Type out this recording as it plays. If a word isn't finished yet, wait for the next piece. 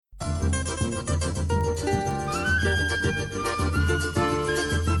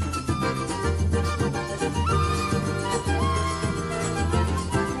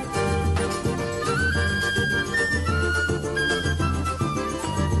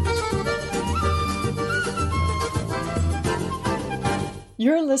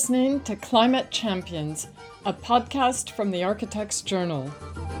You're listening to Climate Champions, a podcast from the Architect's Journal.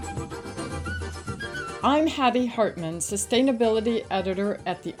 I'm Hattie Hartman, Sustainability Editor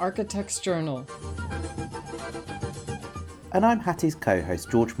at the Architect's Journal. And I'm Hattie's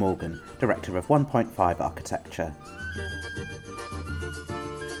co-host George Morgan, Director of 1.5 Architecture.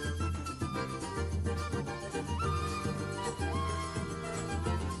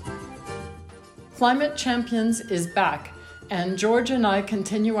 Climate Champions is back, and George and I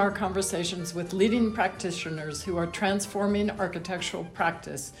continue our conversations with leading practitioners who are transforming architectural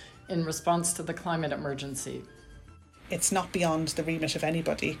practice in response to the climate emergency. It's not beyond the remit of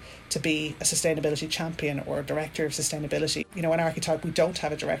anybody to be a sustainability champion or a director of sustainability. You know, in Architype, we don't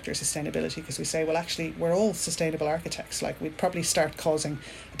have a director of sustainability because we say, well, actually, we're all sustainable architects. Like, we'd probably start causing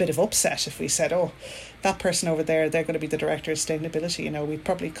a bit of upset if we said, oh, that person over there, they're going to be the director of sustainability. You know, we'd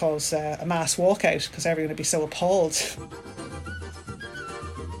probably cause a mass walkout because everyone would be so appalled.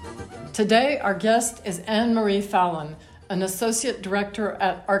 Today, our guest is Anne-Marie Fallon, an Associate Director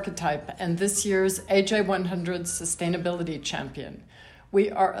at Architype and this year's AJ100 Sustainability Champion.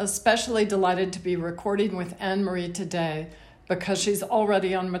 We are especially delighted to be recording with Anne-Marie today because she's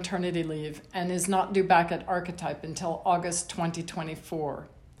already on maternity leave and is not due back at Architype until August 2024.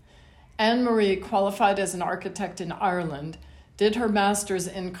 Anne-Marie qualified as an architect in Ireland, did her master's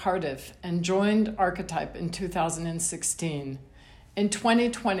in Cardiff, and joined Architype in 2016. In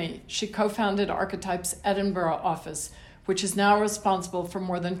 2020, she co-founded Architype's Edinburgh office, which is now responsible for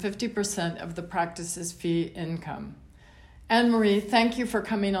more than 50% of the practice's fee income. Anne-Marie, thank you for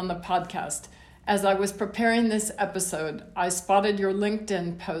coming on the podcast. As I was preparing this episode, I spotted your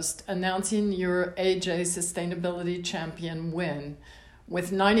LinkedIn post announcing your AJ Sustainability Champion win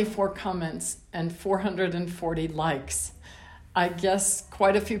with 94 comments and 440 likes. I guess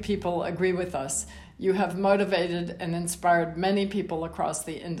quite a few people agree with us. You have motivated and inspired many people across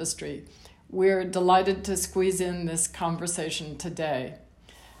the industry. We're delighted to squeeze in this conversation today.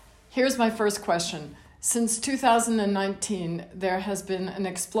 Here's my first question. Since 2019, there has been an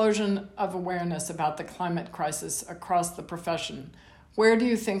explosion of awareness about the climate crisis across the profession. Where do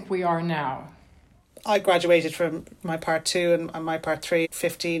you think we are now? I graduated from my part 2 and my part 3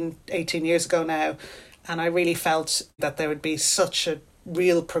 15, 18 years ago now. And I really felt that there would be such a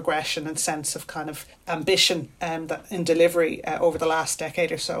real progression and sense of kind of ambition that in delivery over the last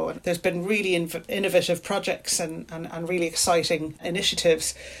decade or so. And there's been really innovative projects and really exciting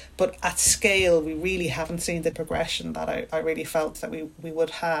initiatives, but at scale we really haven't seen the progression that I really felt that we would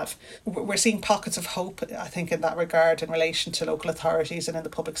have. We're seeing pockets of hope, I think, in that regard in relation to local authorities and in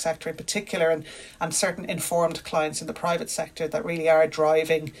the public sector in particular, and certain informed clients in the private sector that really are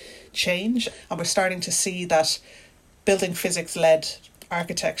driving change. And we're starting to see that building physics-led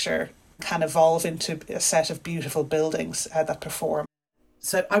architecture can evolve into a set of beautiful buildings that perform.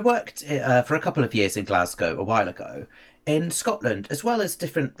 So I worked for a couple of years in Glasgow a while ago. In Scotland, as well as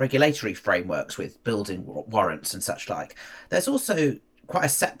different regulatory frameworks with building warrants and such like, there's also quite a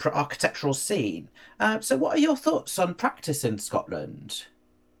separate architectural scene. So what are your thoughts on practice in Scotland?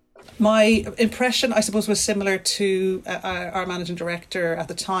 My impression, I suppose, was similar to our managing director at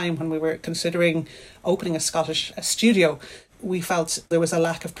the time when we were considering opening a Scottish studio. We felt there was a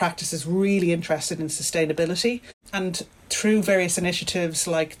lack of practices really interested in sustainability. And through various initiatives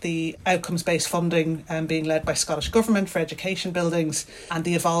like the outcomes-based funding being led by Scottish Government for education buildings and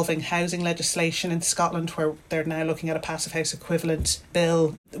the evolving housing legislation in Scotland, where they're now looking at a passive house equivalent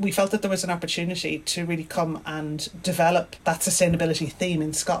bill, we felt that there was an opportunity to really come and develop that sustainability theme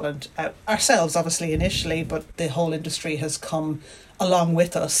in Scotland. Ourselves, obviously, initially, but the whole industry has come along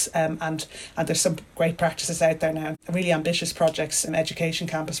with us, and there's some great practices out there now, really ambitious projects and education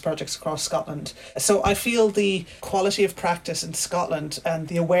campus projects across Scotland. So I feel the quality of practice in Scotland and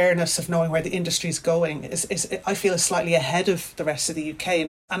the awareness of knowing where the industry is going is I feel is slightly ahead of the rest of the UK.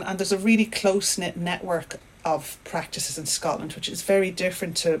 And there's a really close-knit network of practices in Scotland, which is very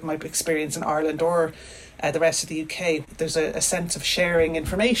different to my experience in Ireland or the rest of the UK. There's a sense of sharing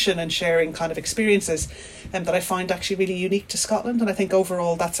information and sharing kind of experiences that I find actually really unique to Scotland. And I think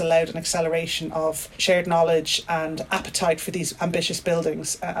overall that's allowed an acceleration of shared knowledge and appetite for these ambitious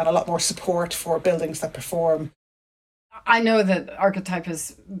buildings and a lot more support for buildings that perform. I know that Architype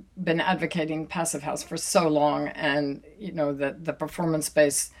has been advocating passive house for so long, and you know that the performance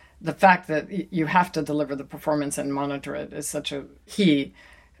base, the fact that you have to deliver the performance and monitor it is such a key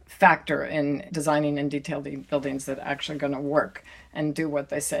factor in designing and detailing buildings that are actually going to work and do what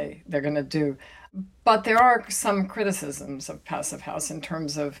they say they're going to do. But there are some criticisms of passive house in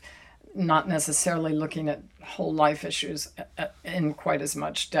terms of not necessarily looking at whole life issues in quite as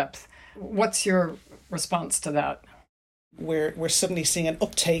much depth. What's your response to that? we're suddenly seeing an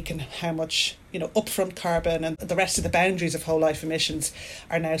uptake in how much, upfront carbon and the rest of the boundaries of whole life emissions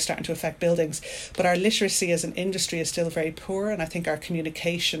are now starting to affect buildings. But our literacy as an industry is still very poor, and I think our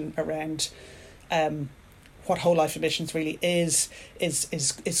communication around what whole life emissions really is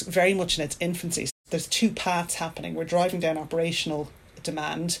very much in its infancy. There's two paths happening. We're driving down operational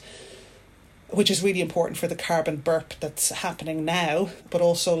demand, which is really important for the carbon burp that's happening now, but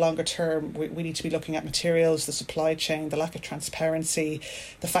also longer term, we need to be looking at materials, the supply chain, the lack of transparency,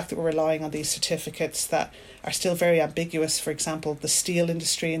 the fact that we're relying on these certificates that are still very ambiguous. For example, the steel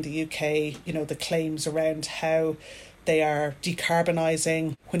industry in the UK, the claims around how they are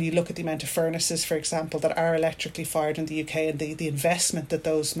decarbonising. When you look at the amount of furnaces, for example, that are electrically fired in the UK and the investment that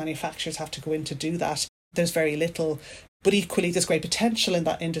those manufacturers have to go in to do that, there's very little. But equally, there's great potential in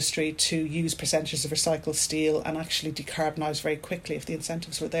that industry to use percentages of recycled steel and actually decarbonise very quickly if the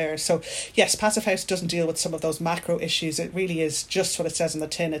incentives were there. So yes, Passive House doesn't deal with some of those macro issues. It really is just what it says in the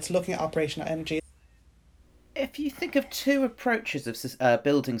tin. It's looking at operational energy. If you think of two approaches of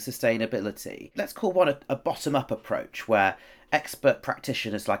building sustainability, let's call one a bottom-up approach where expert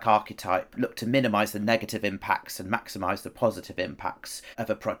practitioners like Architype look to minimise the negative impacts and maximise the positive impacts of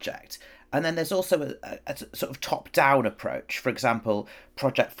a project. And then there's also a sort of top-down approach. For example,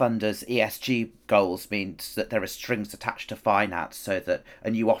 project funders' ESG goals means that there are strings attached to finance, so that a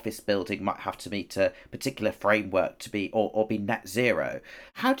new office building might have to meet a particular framework to be or be net zero.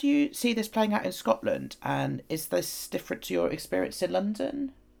 How do you see this playing out in Scotland? And is this different to your experience in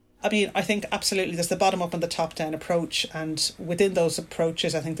London? I mean, I think absolutely there's the bottom-up and the top-down approach, and within those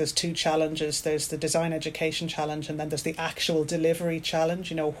approaches I think there's two challenges. There's the design education challenge, and then there's the actual delivery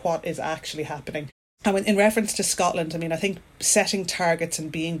challenge, what is actually happening. And in reference to Scotland, I mean, I think setting targets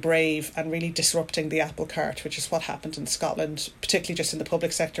and being brave and really disrupting the apple cart, which is what happened in Scotland, particularly just in the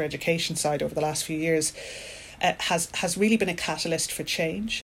public sector education side over the last few years, has really been a catalyst for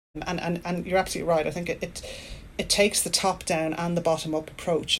change. And you're absolutely right. I think it takes the top-down and the bottom-up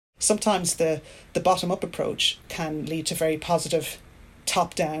approach. Sometimes the bottom-up approach can lead to very positive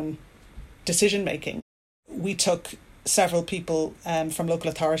top-down decision-making. We took several people from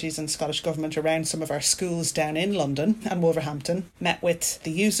local authorities and Scottish Government around some of our schools down in London and Wolverhampton, met with the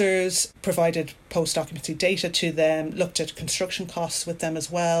users, provided post-occupancy data to them, looked at construction costs with them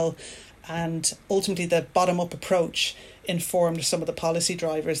as well, and ultimately the bottom-up approach informed some of the policy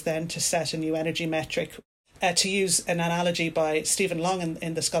drivers then to set a new energy metric. To use an analogy by Stephen Long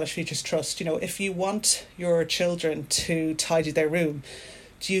in the Scottish Futures Trust, if you want your children to tidy their room,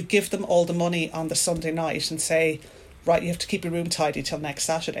 do you give them all the money on the Sunday night and say, right, you have to keep your room tidy till next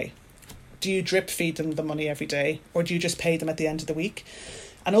Saturday? Do you drip feed them the money every day, or do you just pay them at the end of the week?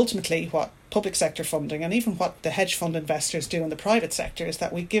 And ultimately what public sector funding and even what the hedge fund investors do in the private sector is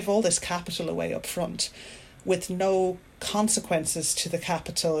that we give all this capital away up front with no consequences to the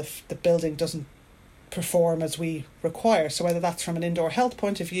capital if the building doesn't perform as we require. So whether that's from an indoor health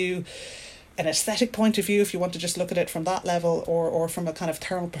point of view, an aesthetic point of view, if you want to just look at it from that level, or from a kind of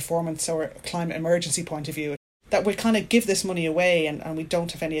thermal performance or climate emergency point of view, that we kind of give this money away and we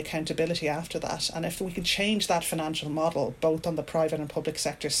don't have any accountability after that. And if we can change that financial model, both on the private and public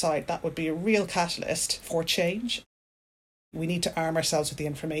sector side, that would be a real catalyst for change. We need to arm ourselves with the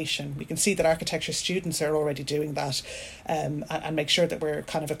information. We can see that architecture students are already doing that, and make sure that we're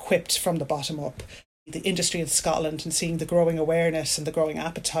kind of equipped from the bottom up. The industry in Scotland, and seeing the growing awareness and the growing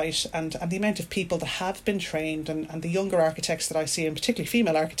appetite and the amount of people that have been trained, and the younger architects that I see, and particularly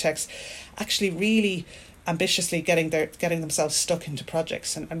female architects, actually really ambitiously getting themselves stuck into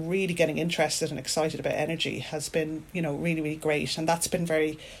projects and really getting interested and excited about energy has been, really, really great. And that's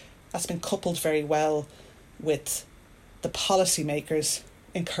been coupled very well with the policymakers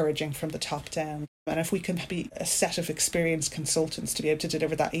encouraging from the top down. And if we can be a set of experienced consultants to be able to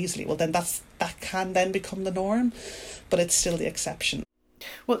deliver that easily, well, then that can then become the norm, but it's still the exception.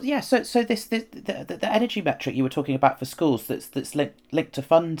 Well, yeah. So the energy metric you were talking about for schools that's linked to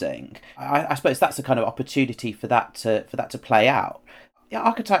funding. I suppose that's a kind of opportunity for that to play out. Yeah,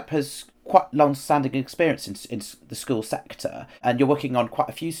 Archetype has quite long-standing experience in the school sector, and you're working on quite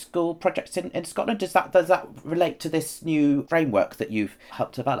a few school projects in Scotland. Does that relate to this new framework that you've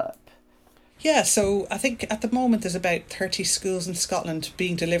helped develop? Yeah, so I think at the moment there's about 30 schools in Scotland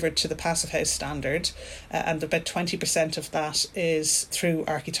being delivered to the Passive House standard, and about 20% of that is through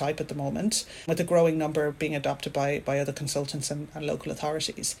Architype at the moment, with a growing number being adopted by other consultants and local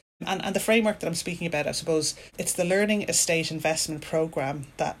authorities. And the framework that I'm speaking about, I suppose, it's the Learning Estate Investment Programme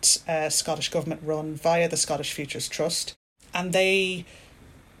that Scottish Government run via the Scottish Futures Trust. And they,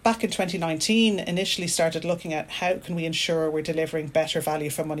 back in 2019, initially started looking at how can we ensure we're delivering better value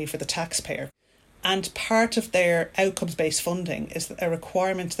for money for the taxpayer. And part of their outcomes-based funding is a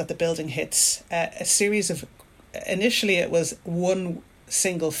requirement that the building hits a series of, initially it was one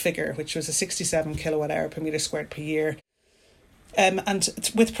single figure, which was a 67 kilowatt hour per metre squared per year.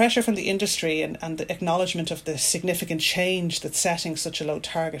 And with pressure from the industry and the acknowledgement of the significant change that setting such a low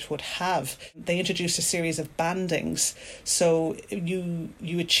target would have, they introduced a series of bandings. So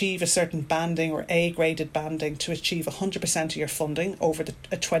you achieve a certain banding or A-graded banding to achieve 100% of your funding over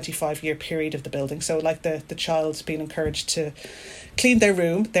a 25-year period of the building. So like the child's being encouraged to clean their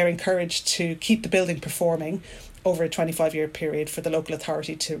room, they're encouraged to keep the building performing over a 25-year period for the local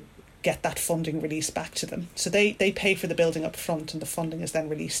authority to get that funding released back to them. So they pay for the building up front and the funding is then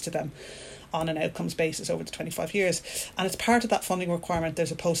released to them on an outcomes basis over the 25 years. And as part of that funding requirement,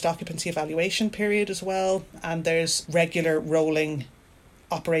 there's a post-occupancy evaluation period as well, and there's regular rolling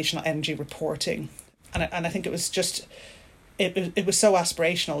operational energy reporting. And I think it was just, it was so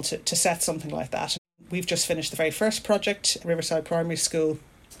aspirational to set something like that. We've just finished the very first project, Riverside Primary School,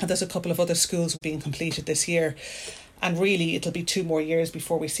 and there's a couple of other schools being completed this year. And really, it'll be 2 more years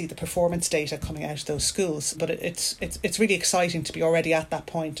before we see the performance data coming out of those schools. But it's really exciting to be already at that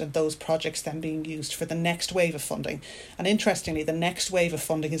point and those projects then being used for the next wave of funding. And interestingly, the next wave of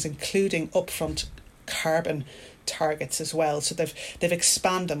funding is including upfront carbon targets as well. So they've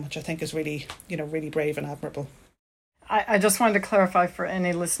expanded them, which I think is really, really brave and admirable. I just wanted to clarify for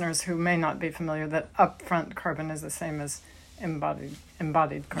any listeners who may not be familiar that upfront carbon is the same as embodied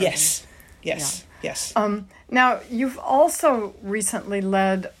carbon. Yes. Now, you've also recently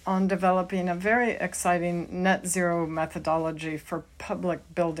led on developing a very exciting net zero methodology for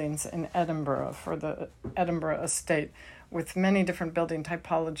public buildings in Edinburgh, for the Edinburgh estate, with many different building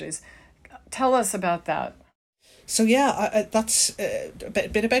typologies. Tell us about that. So that's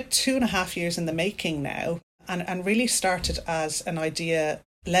been about 2.5 years in the making now, and really started as an idea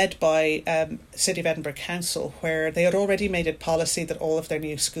led by City of Edinburgh Council, where they had already made it policy that all of their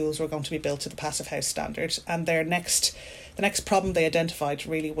new schools were going to be built to the Passive House standard. And the next problem they identified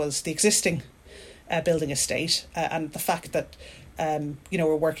really was the existing building estate and the fact that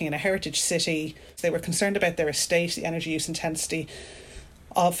we're working in a heritage city. They were concerned about their estate, the energy use intensity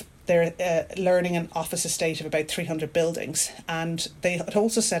of their learning and office estate of about 300 buildings. And they had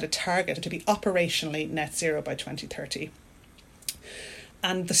also set a target to be operationally net zero by 2030.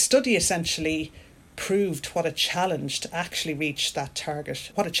 And the study essentially proved what a challenge to actually reach that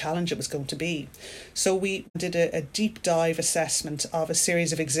target, what a challenge it was going to be. So we did a deep dive assessment of a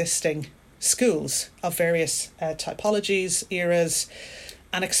series of existing schools of various typologies, eras,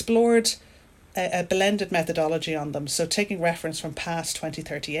 and explored a blended methodology on them. So taking reference from past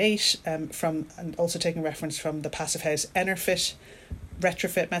 2038, and also taking reference from the Passive House Enerfit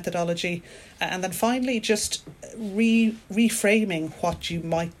retrofit methodology, and then finally just reframing what you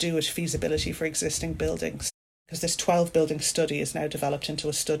might do as feasibility for existing buildings, because this 12 building study is now developed into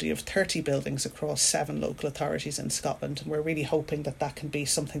a study of 30 buildings across 7 local authorities in Scotland, and we're really hoping that can be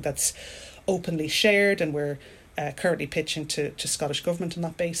something that's openly shared, and we're currently pitching to Scottish Government on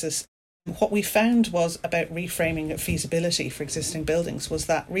that basis. What we found was about reframing of feasibility for existing buildings was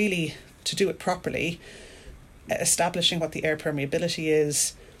that really, to do it properly, establishing what the air permeability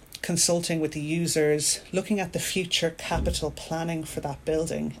is, consulting with the users, looking at the future capital planning for that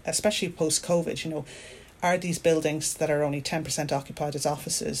building, especially post-COVID. Are these buildings that are only 10% occupied as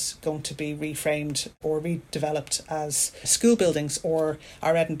offices going to be reframed or redeveloped as school buildings, or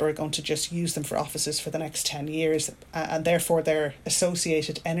are Edinburgh going to just use them for offices for the next 10 years? And therefore their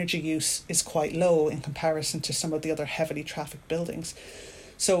associated energy use is quite low in comparison to some of the other heavily trafficked buildings.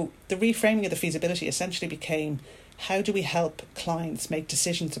 So the reframing of the feasibility essentially became, how do we help clients make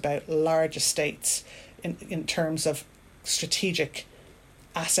decisions about large estates in terms of strategic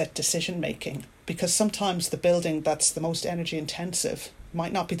asset decision making? Because sometimes the building that's the most energy intensive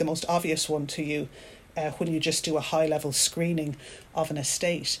might not be the most obvious one to you when you just do a high level screening of an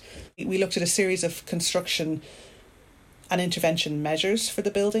estate. We looked at a series of construction and intervention measures for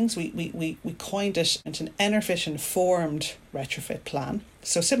the buildings. We coined it into an Enerfit informed retrofit plan.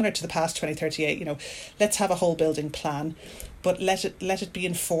 So similar to the past 2038, let's have a whole building plan, but let it be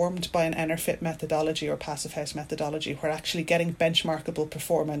informed by an Enerfit methodology or Passive House methodology. We're actually getting benchmarkable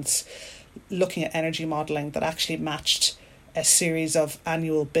performance, looking at energy modelling that actually matched a series of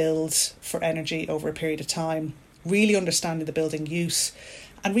annual bills for energy over a period of time, really understanding the building use,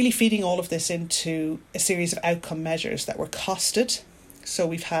 and really feeding all of this into a series of outcome measures that were costed. So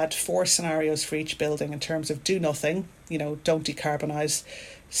we've had 4 scenarios for each building in terms of do nothing, don't decarbonise,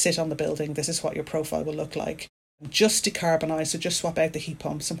 sit on the building, this is what your profile will look like. Just decarbonise, so just swap out the heat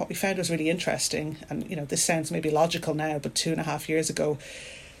pumps. And what we found was really interesting, and this sounds maybe logical now, but 2.5 years ago,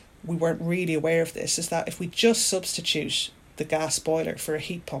 we weren't really aware of this, is that if we just substitute the gas boiler for a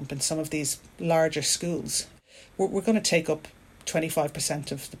heat pump in some of these larger schools, we're going to take up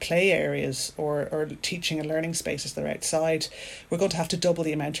 25% of the play areas or teaching and learning spaces that are outside. We're going to have to double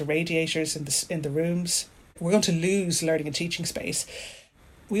the amount of radiators in the rooms. We're going to lose learning and teaching space.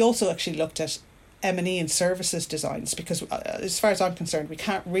 We also actually looked at M&E and services designs, because as far as I'm concerned, we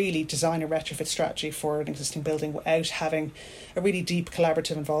can't really design a retrofit strategy for an existing building without having a really deep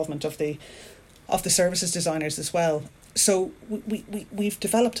collaborative involvement of the services designers as well. So we've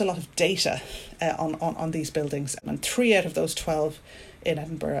developed a lot of data on these buildings, and 3 out of those 12 in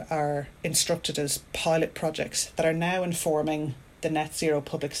Edinburgh are instructed as pilot projects that are now informing the net zero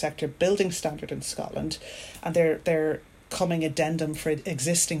public sector building standard in Scotland, and they're coming addendum for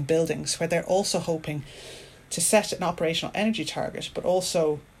existing buildings, where they're also hoping to set an operational energy target, but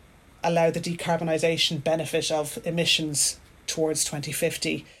also allow the decarbonisation benefit of emissions towards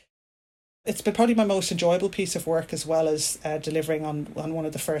 2050. It's been probably my most enjoyable piece of work, as well as delivering on one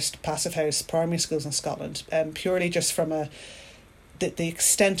of the first passive house primary schools in Scotland, purely just from the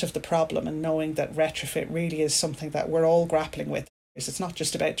extent of the problem, and knowing that retrofit really is something that we're all grappling with. It's not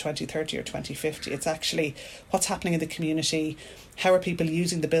just about 2030 or 2050. It's actually what's happening in the community. How are people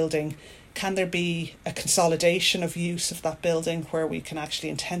using the building? Can there be a consolidation of use of that building where we can actually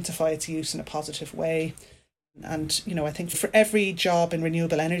intensify its use in a positive way? And, I think for every job in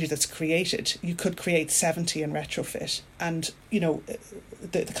renewable energy that's created, you could create 70 in retrofit. And,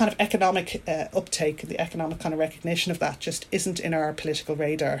 the kind of economic uptake, the economic kind of recognition of that just isn't in our political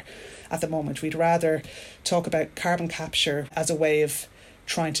radar at the moment. We'd rather talk about carbon capture as a way of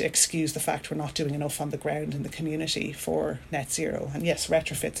trying to excuse the fact we're not doing enough on the ground in the community for net zero. And yes,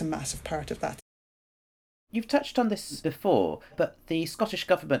 retrofit's a massive part of that. You've touched on this before, but the Scottish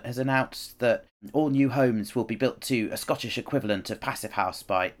Government has announced that all new homes will be built to a Scottish equivalent of passive house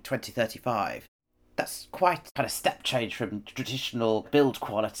by 2035. That's quite kind of step change from traditional build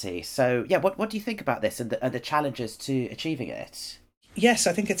quality. So, yeah, what do you think about this and the challenges to achieving it? Yes,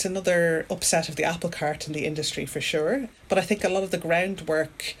 I think it's another upset of the apple cart in the industry for sure. But I think a lot of the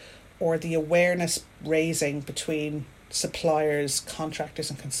groundwork or the awareness raising between suppliers, contractors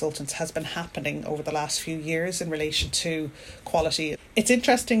and consultants has been happening over the last few years in relation to quality. It's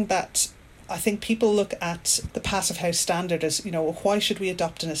interesting that I think people look at the passive house standard as, why should we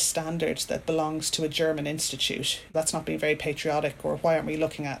adopt a standard that belongs to a German institute? That's not being very patriotic. Or why aren't we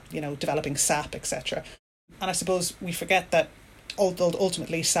looking at, developing SAP, etc. And I suppose we forget that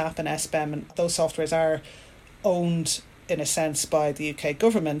ultimately SAP and SBEM and those softwares are owned in a sense by the UK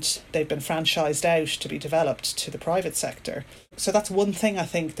government. They've been franchised out to be developed to the private sector. So that's one thing I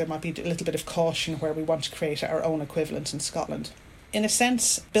think there might be a little bit of caution where we want to create our own equivalent in Scotland. In a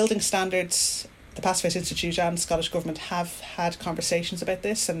sense, building standards, the Passive House Institute and Scottish Government have had conversations about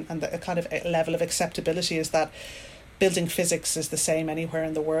this, and the kind of level of acceptability is that building physics is the same anywhere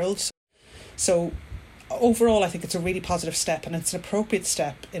in the world. So overall, I think it's a really positive step, and it's an appropriate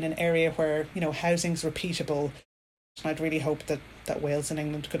step in an area where, housing's repeatable. And I'd really hope that Wales and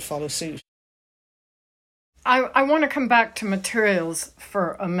England could follow suit. I want to come back to materials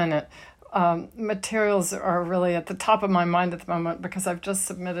for a minute. Materials are really at the top of my mind at the moment because I've just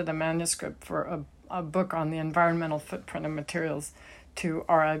submitted a manuscript for a book on the environmental footprint of materials to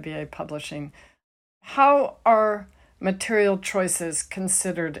RIBA Publishing. How are material choices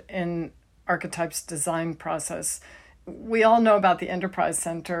considered in Architype's design process? We all know about the Enterprise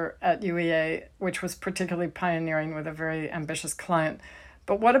Center at UEA, which was particularly pioneering with a very ambitious client.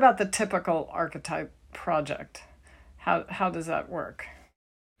 But what about the typical Architype project? How does that work?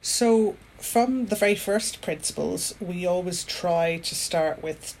 So from the very first principles, we always try to start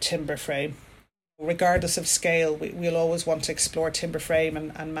with timber frame. Regardless of scale, we'll always want to explore timber frame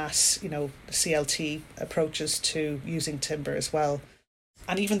and mass, CLT approaches to using timber as well.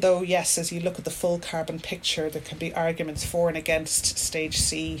 And even though, yes, as you look at the full carbon picture, there can be arguments for and against stage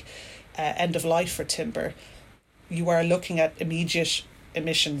C, end of life for timber, you are looking at immediate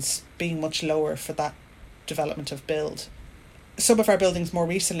emissions being much lower for that development of build. Some of our buildings more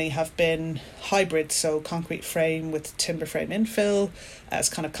recently have been hybrid, so concrete frame with timber frame infill as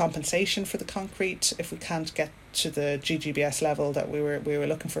kind of compensation for the concrete if we can't get to the GGBS level that we were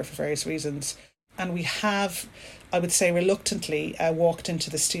looking for various reasons. And we have, I would say reluctantly, walked into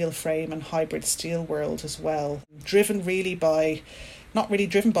the steel frame and hybrid steel world as well, not really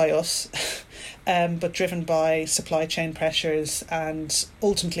driven by us, but driven by supply chain pressures, and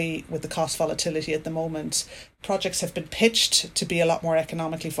ultimately with the cost volatility at the moment, projects have been pitched to be a lot more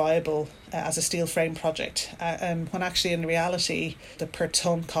economically viable as a steel frame project, when actually in reality the per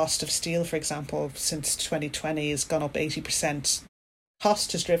tonne cost of steel, for example, since 2020 has gone up 80%.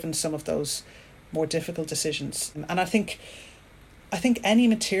 Cost has driven some of those more difficult decisions. And I think any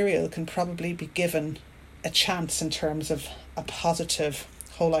material can probably be given a chance in terms of a positive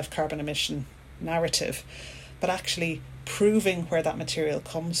whole life carbon emission narrative, but actually proving where that material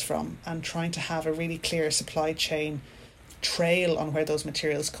comes from and trying to have a really clear supply chain trail on where those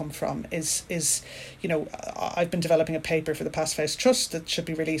materials come from is I've been developing a paper for the Passive House Trust that should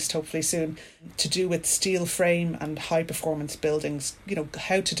be released hopefully soon, to do with steel frame and high performance buildings,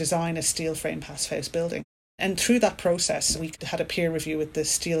 how to design a steel frame passive house building. And through that process, we had a peer review with the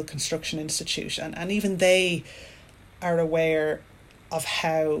Steel Construction Institute, and even they are aware of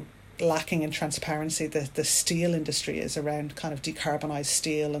how lacking in transparency the steel industry is around kind of decarbonised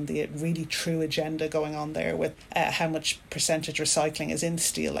steel, and the really true agenda going on there with how much percentage recycling is in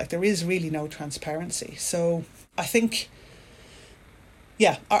steel. Like, there is really no transparency. So I think,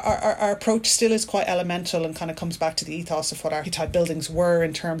 our approach still is quite elemental and kind of comes back to the ethos of what Architype buildings were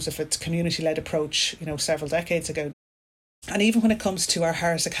in terms of its community-led approach, several decades ago. And even when it comes to our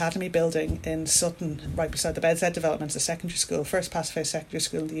Harris Academy building in Sutton, right beside the Bedshead development, the secondary school, first passive house secondary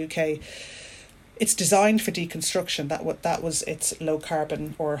school in the UK, it's designed for deconstruction. That was its low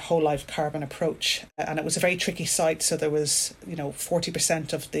carbon or whole life carbon approach. And it was a very tricky site. So there was,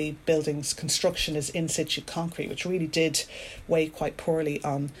 40% of the building's construction is in situ concrete, which really did weigh quite poorly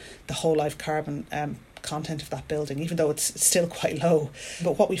on the whole life carbon content of that building, even though it's still quite low.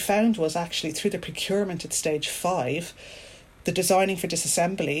 But what we found was actually through the procurement at stage 5, the designing for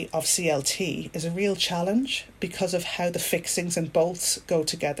disassembly of CLT is a real challenge because of how the fixings and bolts go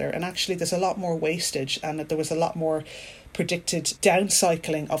together. And actually there's a lot more wastage, and there was a lot more predicted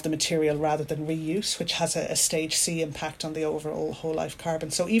downcycling of the material rather than reuse, which has a stage C impact on the overall whole life carbon.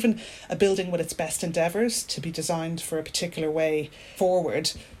 So even a building with its best endeavours to be designed for a particular way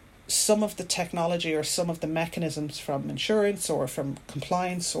forward, some of the technology or some of the mechanisms from insurance or from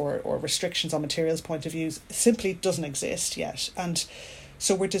compliance or restrictions on materials point of view simply doesn't exist yet. And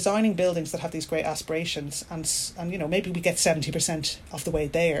so we're designing buildings that have these great aspirations, and maybe we get 70% of the way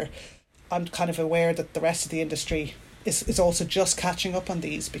there. I'm kind of aware that the rest of the industry is also just catching up on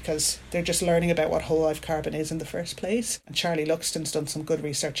these because they're just learning about what whole life carbon is in the first place. And Charlie Luxton's done some good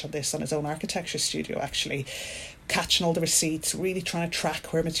research on this on his own architecture studio, actually, catching all the receipts, really trying to track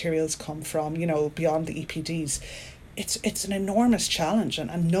where materials come from, beyond the EPDs. It's an enormous challenge,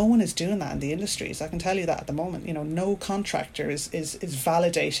 and no one is doing that in the industries. I can tell you that at the moment. No contractor is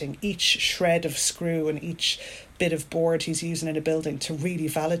validating each shred of screw and each bit of board he's using in a building to really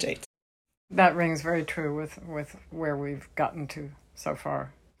validate. That rings very true with where we've gotten to so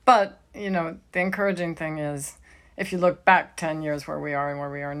far. But, the encouraging thing is, if you look back 10 years where we are and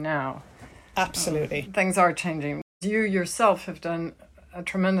where we are now, absolutely, things are changing. You yourself have done a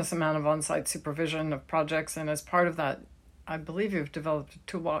tremendous amount of on-site supervision of projects, and as part of that, I believe you've developed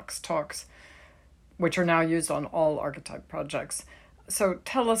toolbox talks, which are now used on all Architype projects. So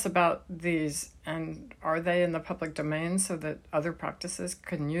tell us about these, and are they in the public domain so that other practices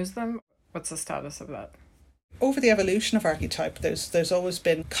can use them? What's the status of that? Over the evolution of Architype, there's always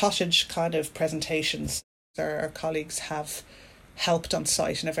been cottage kind of presentations. Our colleagues have helped on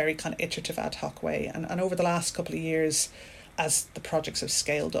site in a very kind of iterative ad hoc way. And over the last couple of years, as the projects have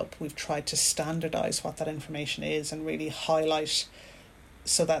scaled up, we've tried to standardise what that information is and really highlight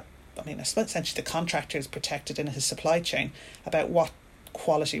so that, essentially the contractor is protected in his supply chain about what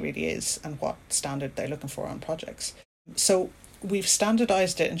quality really is and what standard they're looking for on projects. So we've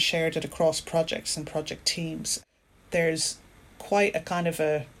standardised it and shared it across projects and project teams. There's quite a kind of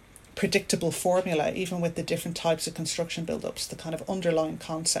a predictable formula, even with the different types of construction build-ups, the kind of underlying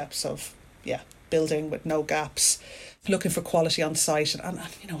concepts of, building with no gaps, looking for quality on site. And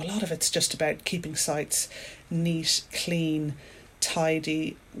a lot of it's just about keeping sites neat, clean,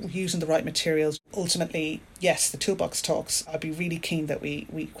 tidy, using the right materials. Ultimately, yes, the toolbox talks, I'd be really keen that we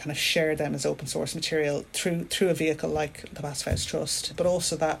kind of share them as open source material through a vehicle like the Passive House Trust, but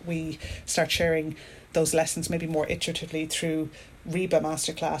also that we start sharing those lessons maybe more iteratively through REBA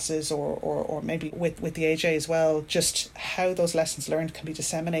masterclasses or maybe with the AJ as well, just how those lessons learned can be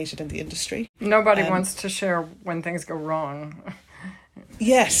disseminated in the industry. Nobody wants to share when things go wrong.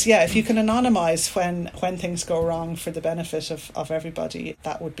 Yes, if you can anonymise when things go wrong for the benefit of everybody,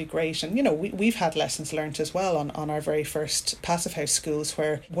 that would be great. And, we've had lessons learnt as well on our very first Passive House schools,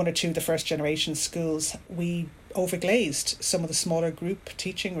 where one or two of the first generation schools, we overglazed some of the smaller group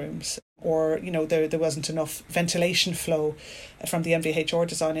teaching rooms, or, there wasn't enough ventilation flow from the MVHR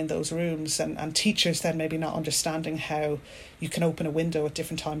design in those rooms, and teachers then maybe not understanding how you can open a window at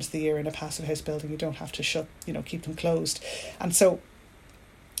different times of the year in a passive house building. You don't have to shut, keep them closed. And so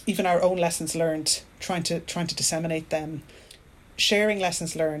even our own lessons learned, trying to disseminate them, sharing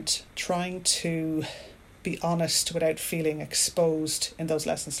lessons learned, trying to be honest without feeling exposed in those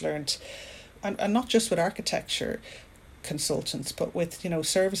lessons learned, and not just with architecture consultants, but with,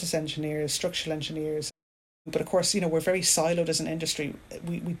 services engineers, structural engineers. But of course, we're very siloed as an industry.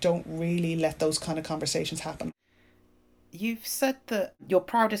 We don't really let those kind of conversations happen. You've said that your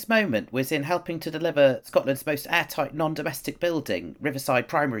proudest moment was in helping to deliver Scotland's most airtight non-domestic building, Riverside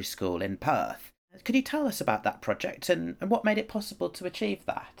Primary School in Perth. Could you tell us about that project and what made it possible to achieve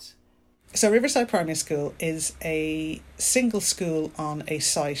that? So Riverside Primary School is a single school on a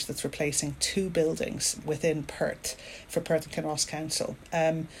site that's replacing 2 buildings within Perth for Perth and Kinross Council.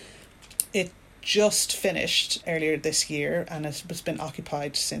 It just finished earlier this year and has been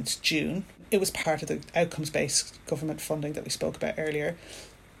occupied since June. It was part of the outcomes-based government funding that we spoke about earlier.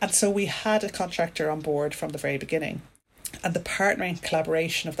 And so we had a contractor on board from the very beginning. And the partnering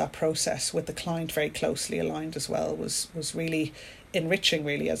collaboration of that process with the client very closely aligned as well was really enriching,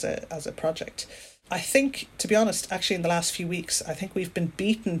 really, as a project. I think, to be honest, actually in the last few weeks, I think we've been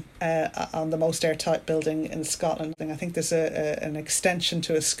beaten on the most airtight building in Scotland. I think there's an extension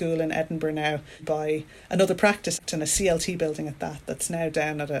to a school in Edinburgh now by another practice, and a CLT building at that's now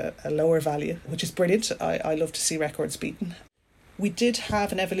down at a lower value, which is brilliant. I love to see records beaten. We did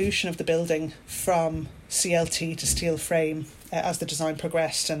have an evolution of the building from CLT to steel frame as the design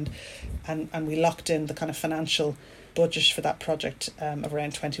progressed, and we locked in the kind of financial budget for that project of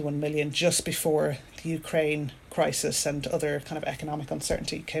around 21 million just before the Ukraine crisis and other kind of economic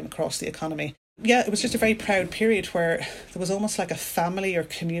uncertainty came across the economy. Yeah, it was just a very proud period where there was almost like a family or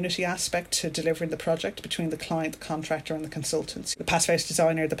community aspect to delivering the project between the client, the contractor and the consultants. The Passface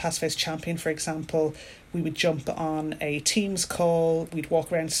designer, the Passface champion, for example, we would jump on a Teams call, we'd walk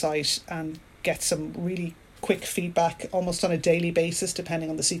around site and get some really quick feedback almost on a daily basis depending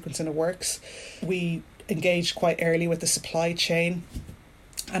on the sequencing of works. We engaged quite early with the supply chain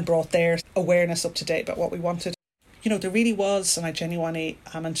and brought their awareness up to date about what we wanted. There really was, and I genuinely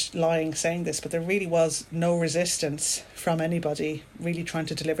amn't lying saying this, but there really was no resistance from anybody really trying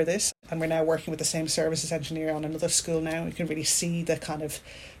to deliver this. And we're now working with the same services engineer on another school now. We can really see the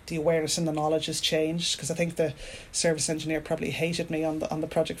awareness and the knowledge has changed, because I think the service engineer probably hated me on the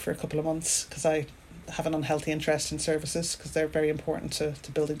project for a couple of months because I have an unhealthy interest in services, because they're very important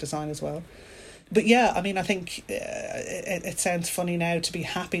to building design as well. But yeah, I mean, I think it sounds funny now to be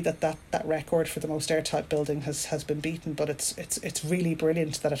happy that record for the most airtight building has been beaten, but it's really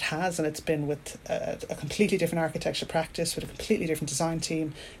brilliant that it has, and it's been with a completely different architecture practice, with a completely different design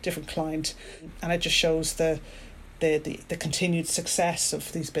team, different client, and it just shows the continued success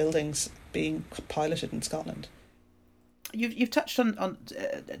of these buildings being piloted in Scotland. You've touched on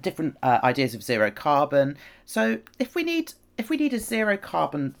different ideas of zero carbon. So if we need a zero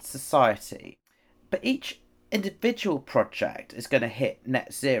carbon society, but each individual project is going to hit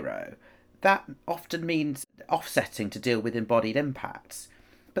net zero, that often means offsetting to deal with embodied impacts.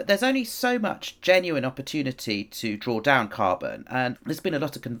 But there's only so much genuine opportunity to draw down carbon, and there's been a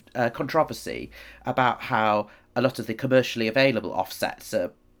lot of controversy about how a lot of the commercially available offsets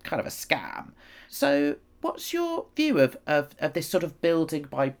are kind of a scam. So what's your view of this sort of building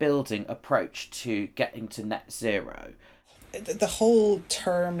by building approach to getting to net zero? The whole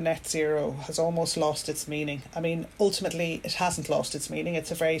term net zero has almost lost its meaning. I mean, ultimately, it hasn't lost its meaning.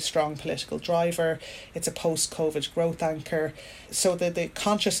 It's a very strong political driver. It's a post-COVID growth anchor. So the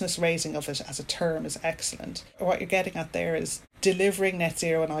consciousness raising of it as a term is excellent. What you're getting at there is delivering net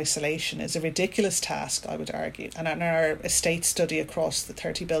zero in isolation is a ridiculous task, I would argue. And our estate study across the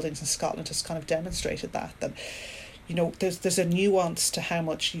 30 buildings in Scotland has kind of demonstrated that there's a nuance to how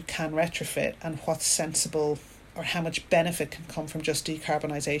much you can retrofit and what's sensible, or how much benefit can come from just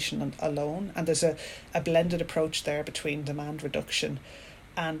decarbonisation alone. And there's a blended approach there between demand reduction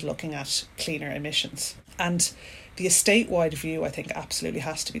and looking at cleaner emissions. And the estate-wide view, I think, absolutely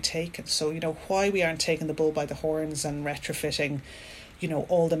has to be taken. So, why we aren't taking the bull by the horns and retrofitting,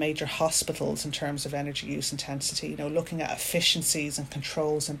 all the major hospitals in terms of energy use intensity, looking at efficiencies and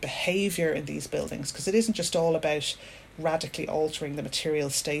controls and behaviour in these buildings, because it isn't just all about radically altering the material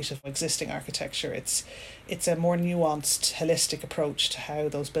state of existing architecture. It's a more nuanced, holistic approach to how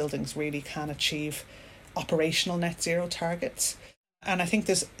those buildings really can achieve operational net zero targets. And I think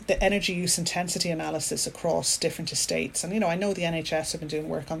there's the energy use intensity analysis across different estates. And, I know the NHS have been doing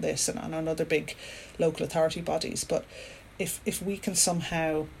work on this and on other big local authority bodies, but if we can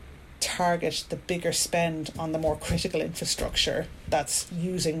somehow target the bigger spend on the more critical infrastructure that's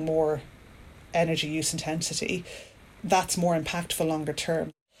using more energy use intensity, that's more impactful longer term.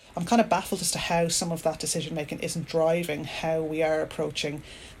 I'm kind of baffled as to how some of that decision making isn't driving how we are approaching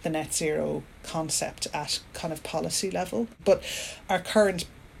the net zero concept at kind of policy level. But our current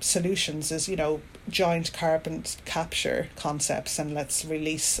solutions is, giant carbon capture concepts, and let's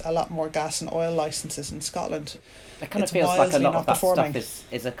release a lot more gas and oil licenses in Scotland. It kind of feels like a lot of that stuff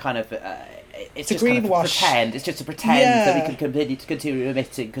is a kind of it's just greenwash. Kind of pretend. It's just to pretend that we can continue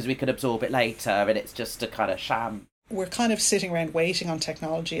emitting because we can absorb it later, and it's just a kind of sham. We're kind of sitting around waiting on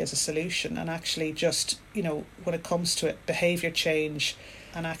technology as a solution, and actually just, when it comes to it, behaviour change,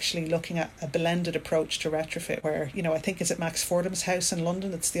 and actually looking at a blended approach to retrofit where, I think is it Max Fordham's house in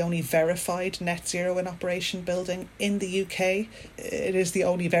London that's the only verified net zero in operation building in the UK. It is the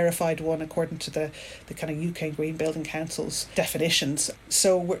only verified one according to the kind of UK Green Building Council's definitions.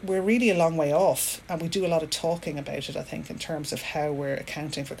 So we're really a long way off, and we do a lot of talking about it, I think, in terms of how we're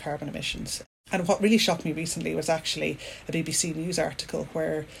accounting for carbon emissions. And what really shocked me recently was actually a BBC News article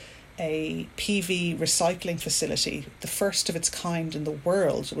where a PV recycling facility, the first of its kind in the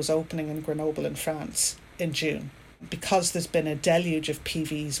world, was opening in Grenoble in France in June. Because there's been a deluge of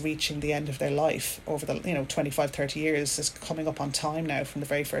PVs reaching the end of their life over the 25, 30 years, is coming up on time now from the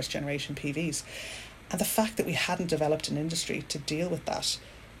very first generation PVs. And the fact that we hadn't developed an industry to deal with that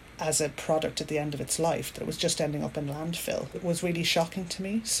as a product at the end of its life, that it was just ending up in landfill, it was really shocking to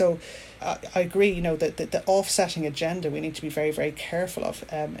me. So I agree, that the offsetting agenda we need to be very, very careful of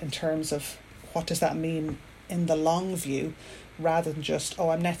in terms of what does that mean in the long view, rather than just,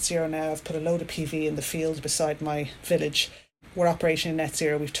 I'm net zero now, I've put a load of PV in the field beside my village, we're operating in net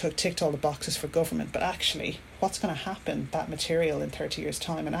zero, we've ticked all the boxes for government. But actually, what's going to happen, that material, in 30 years'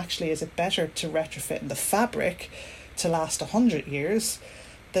 time? And actually, is it better to retrofit in the fabric to last 100 years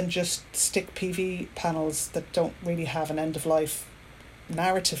than just stick PV panels that don't really have an end-of-life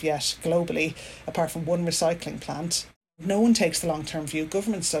narrative yet globally, apart from one recycling plant? No one takes the long-term view.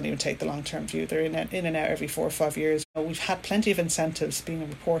 Governments don't even take the long-term view. They're in and out every 4 or 5 years. We've had plenty of incentives being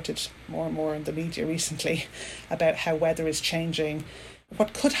reported more and more in the media recently about how weather is changing.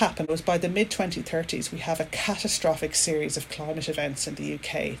 What could happen was by the mid-2030s, we have a catastrophic series of climate events in the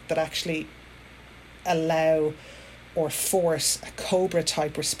UK that actually allow or force a Cobra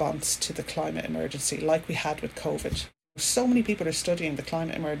type response to the climate emergency, like we had with COVID. So many people are studying the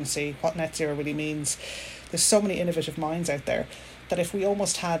climate emergency, what net zero really means. There's so many innovative minds out there that if we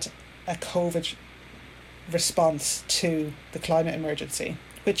almost had a COVID response to the climate emergency,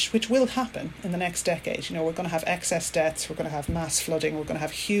 which will happen in the next decade, we're going to have excess deaths, we're going to have mass flooding, we're going to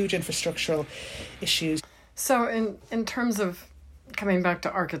have huge infrastructural issues. So in terms of coming back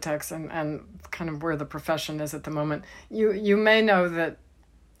to architects and kind of where the profession is at the moment, you may know that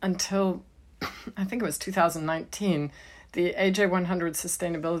until I think it was 2019, the AJ100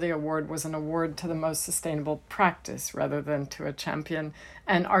 Sustainability Award was an award to the most sustainable practice rather than to a champion.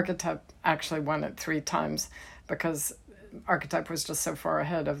 And Architype actually won it 3 times because Architype was just so far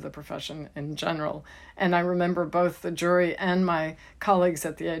ahead of the profession in general. And I remember both the jury and my colleagues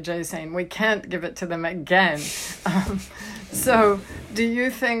at the AJ saying, we can't give it to them again. So do you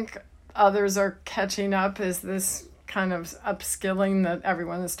think others are catching up? Is this kind of upskilling that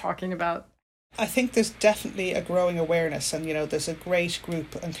everyone is talking about? I think there's definitely a growing awareness, and there's a great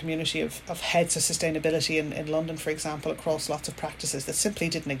group and community of heads of sustainability in London, for example, across lots of practices that simply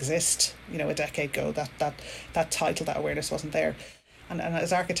didn't exist a decade ago. That title, that awareness wasn't there. And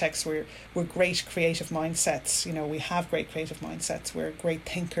as architects, we're great creative mindsets. We have great creative mindsets. We're great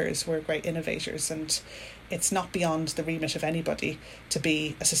thinkers. We're great innovators, and it's not beyond the remit of anybody to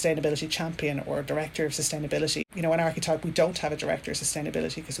be a sustainability champion or a director of sustainability. In Architype, we don't have a director of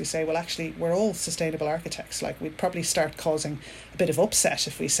sustainability because we say, well, actually, we're all sustainable architects. Like, we'd probably start causing a bit of upset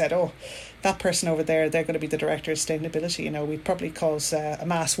if we said, that person over there, they're going to be the director of sustainability. We'd probably cause a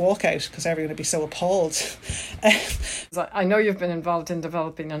mass walkout because everyone would be so appalled. I know you've been involved in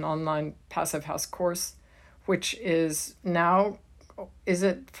developing an online Passive House course, which is now, is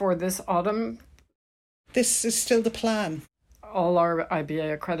it for this autumn? This is still the plan. All our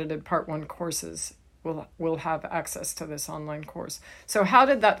IBA accredited Part 1 courses will have access to this online course. So how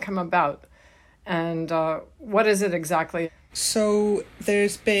did that come about? And what is it exactly? So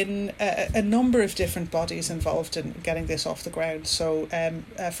there's been a number of different bodies involved in getting this off the ground. So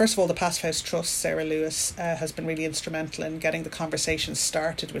first of all, the Passive House Trust, Sarah Lewis, has been really instrumental in getting the conversation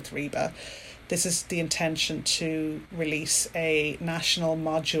started with REBA. This is the intention to release a national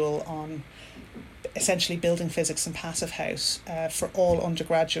module on essentially building physics and passive house for all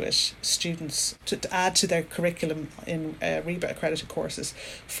undergraduate students to add to their curriculum in REBA accredited courses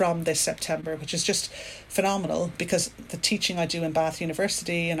from this September, which is just phenomenal, because the teaching I do in Bath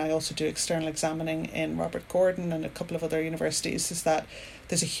University, and I also do external examining in Robert Gordon and a couple of other universities, is that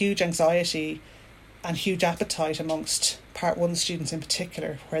there's a huge anxiety and huge appetite amongst Part 1 students in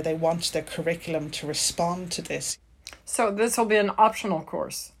particular, where they want their curriculum to respond to this. So this will be an optional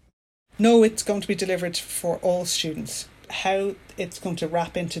course? No, it's going to be delivered for all students. How it's going to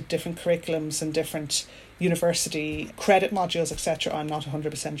wrap into different curriculums and different university credit modules, etc., I'm not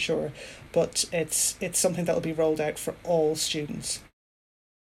 100% sure, but it's something that will be rolled out for all students.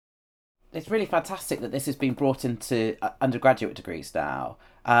 It's really fantastic that this has been brought into undergraduate degrees now.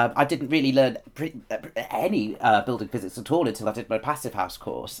 I didn't really learn any building physics at all until I did my passive house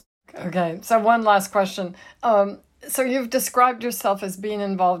course. Okay, so one last question. So you've described yourself as being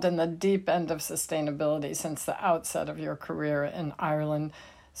involved in the deep end of sustainability since the outset of your career in Ireland.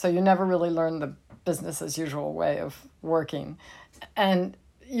 So you never really learned the business as usual way of working. And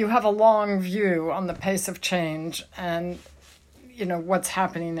you have a long view on the pace of change and, you know, what's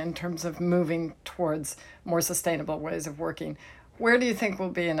happening in terms of moving towards more sustainable ways of working. Where do you think we'll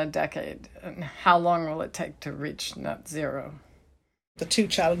be in a decade, and how long will it take to reach net zero? The two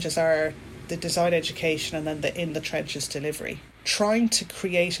challenges are the design education and then the in the trenches delivery. Trying to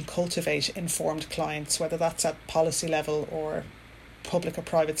create and cultivate informed clients, whether that's at policy level or public or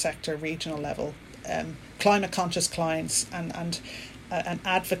private sector, regional level, climate conscious clients and an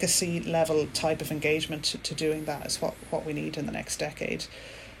advocacy level type of engagement to doing that is what we need in the next decade.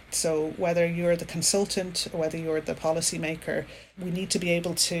 So whether you're the consultant or whether you're the policy maker, we need to be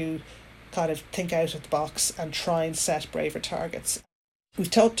able to kind of think out of the box and try and set braver targets. We've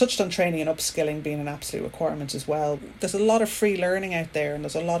touched on training and upskilling being an absolute requirement as well. There's a lot of free learning out there, and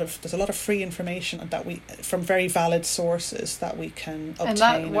there's a lot of free information that we from very valid sources that we can obtain. And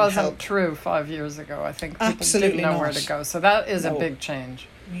that wasn't true 5 years ago. I think people didn't know where to go. So that is a big change.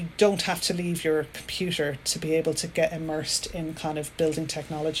 You don't have to leave your computer to be able to get immersed in kind of building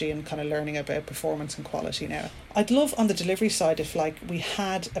technology and kind of learning about performance and quality now. I'd love on the delivery side if we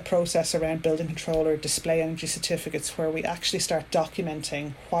had a process around building control or display energy certificates where we actually start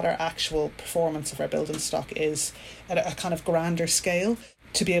documenting what our actual performance of our building stock is at a kind of grander scale,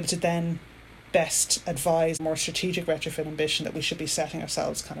 to be able to then best advise more strategic retrofit ambition that we should be setting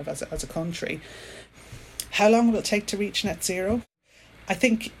ourselves kind of as a country. How long will it take to reach net zero? I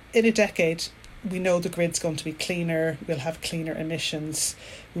think in a decade, we know the grid's going to be cleaner, we'll have cleaner emissions.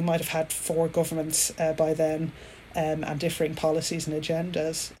 We might have had 4 governments by then and differing policies and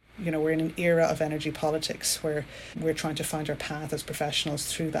agendas. You know, we're in an era of energy politics where we're trying to find our path as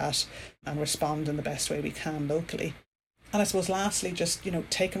professionals through that and respond in the best way we can locally. And I suppose lastly, just, you know,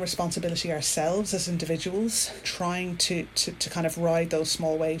 taking responsibility ourselves as individuals, trying to kind of ride those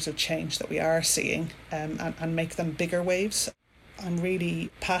small waves of change that we are seeing and make them bigger waves. I'm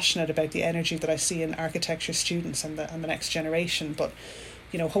really passionate about the energy that I see in architecture students and the next generation, but,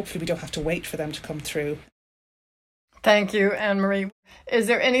 you know, hopefully we don't have to wait for them to come through. Thank you, Anne-Marie. Is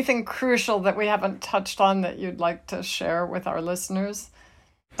there anything crucial that we haven't touched on that you'd like to share with our listeners?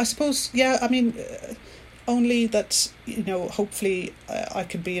 I suppose, yeah, I mean, only that, you know, hopefully I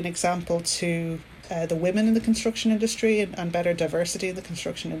could be an example to the women in the construction industry and better diversity in the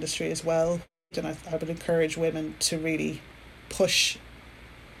construction industry as well. And I would encourage women to really push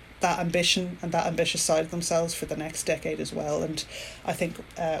that ambition and that ambitious side of themselves for the next decade as well. And I think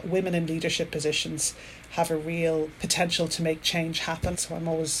women in leadership positions have a real potential to make change happen. So I'm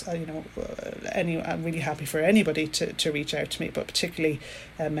always, I'm really happy for anybody to reach out to me, but particularly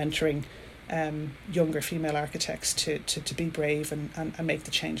mentoring younger female architects to be brave and make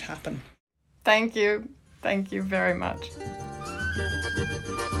the change happen. Thank you. Thank you very much.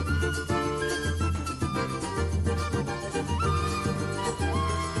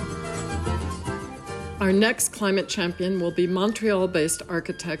 Our next climate champion will be Montreal-based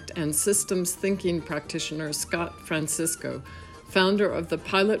architect and systems thinking practitioner Scott Francisco, founder of the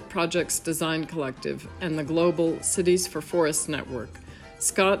Pilot Projects Design Collective and the global Cities for Forests network.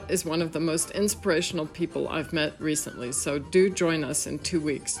 Scott is one of the most inspirational people I've met recently, so do join us in 2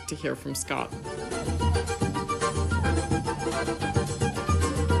 weeks to hear from Scott.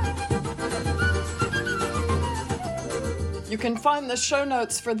 You can find the show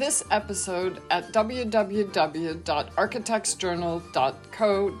notes for this episode at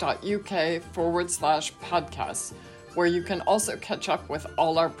www.architectsjournal.co.uk/podcasts, where you can also catch up with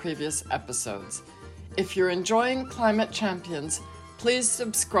all our previous episodes. If you're enjoying Climate Champions, please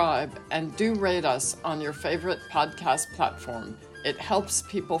subscribe and do rate us on your favorite podcast platform. It helps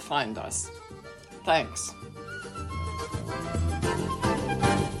people find us. Thanks.